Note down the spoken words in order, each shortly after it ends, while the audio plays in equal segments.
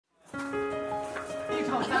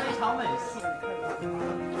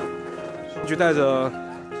你就带着，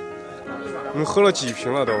我们喝了几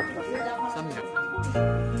瓶了都？3瓶。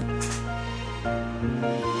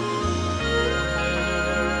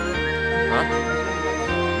啊？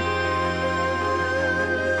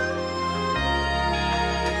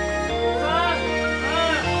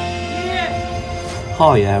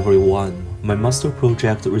 Hi everyone, my master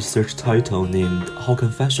project research title named How Can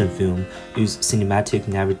Fashion Film Use Cinematic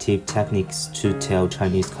Narrative Techniques to Tell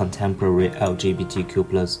Chinese Contemporary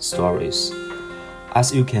LGBTQ+ Stories.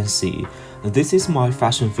 As you can see, this is my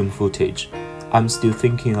fashion film footage. I'm still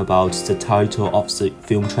thinking about the title of the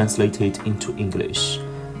film translated into English,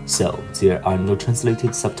 so there are no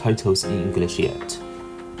translated subtitles in English yet.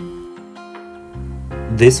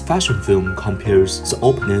 This fashion film compares the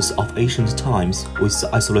openness of ancient times with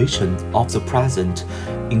the isolation of the present,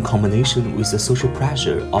 in combination with the social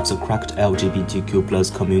pressure of the cracked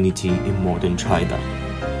LGBTQ+ community in modern China.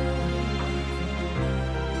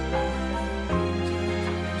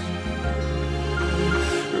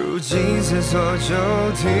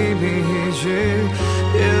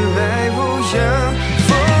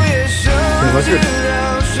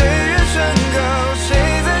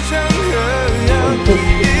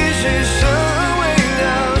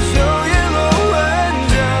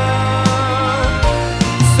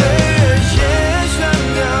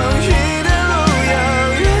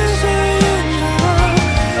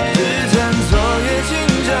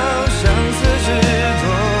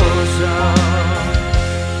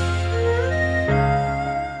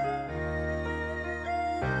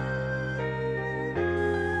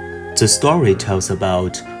 The story tells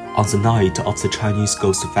about, on the night of the Chinese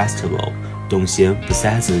Ghost Festival, Dongxian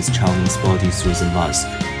possesses Chang's body through the mask,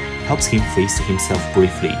 helps him face himself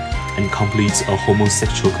briefly, and completes a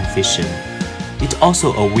homosexual confession. It's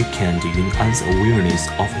also a weekend Yun'an's awareness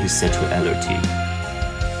of his sexuality.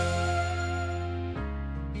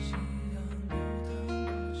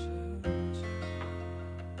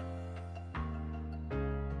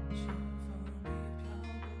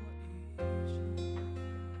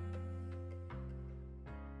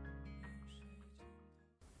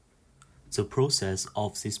 The process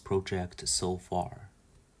of this project so far.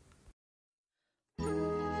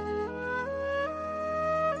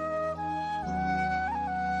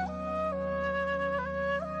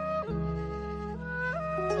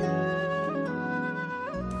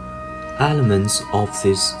 Elements of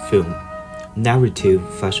this film, narrative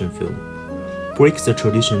fashion film, break the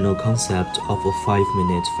traditional concept of a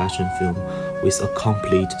 5-minute fashion film with a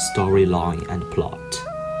complete storyline and plot.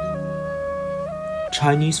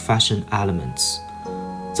 Chinese fashion elements.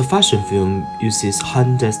 The fashion film uses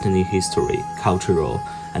Han destiny history, cultural,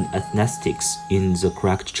 and ethnicities in the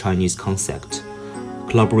correct Chinese concept,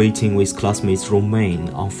 collaborating with classmates Romain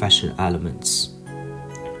on fashion elements.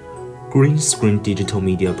 Green screen digital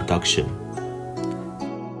media production.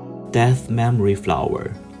 Death Memory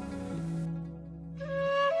Flower.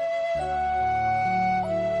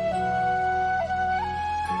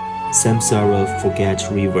 Samsara Forget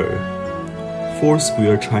River.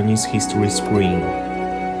 4-square Chinese history screen,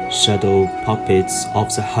 shadow puppets of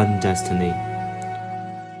the Han destiny.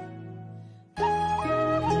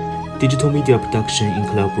 Digital media production in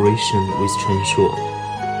collaboration with Chen Shuo.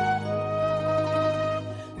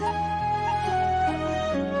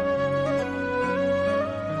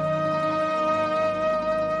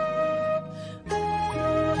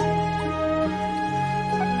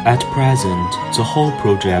 At present, the whole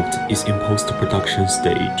project is in post-production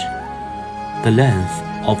stage. The length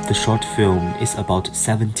of the short film is about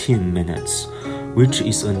 17 minutes, which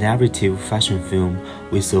is a narrative fashion film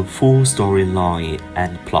with a full storyline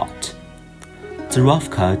and plot. The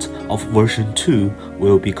rough cut of version 2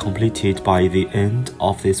 will be completed by the end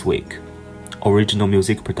of this week. Original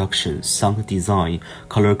music production, sound design,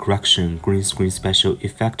 color correction, green screen special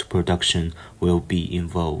effect production will be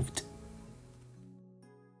involved.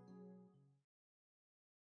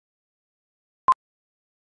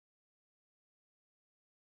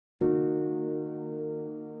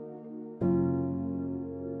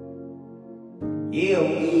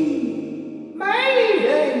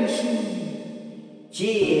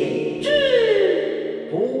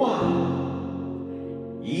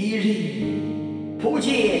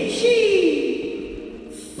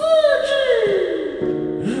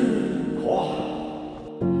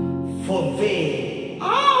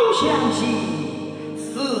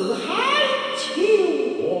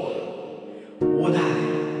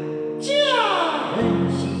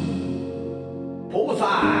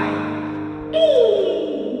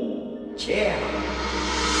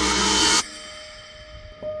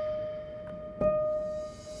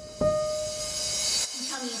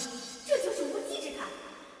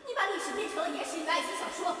 成了野史与爱情小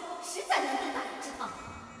说，实在难登大雅之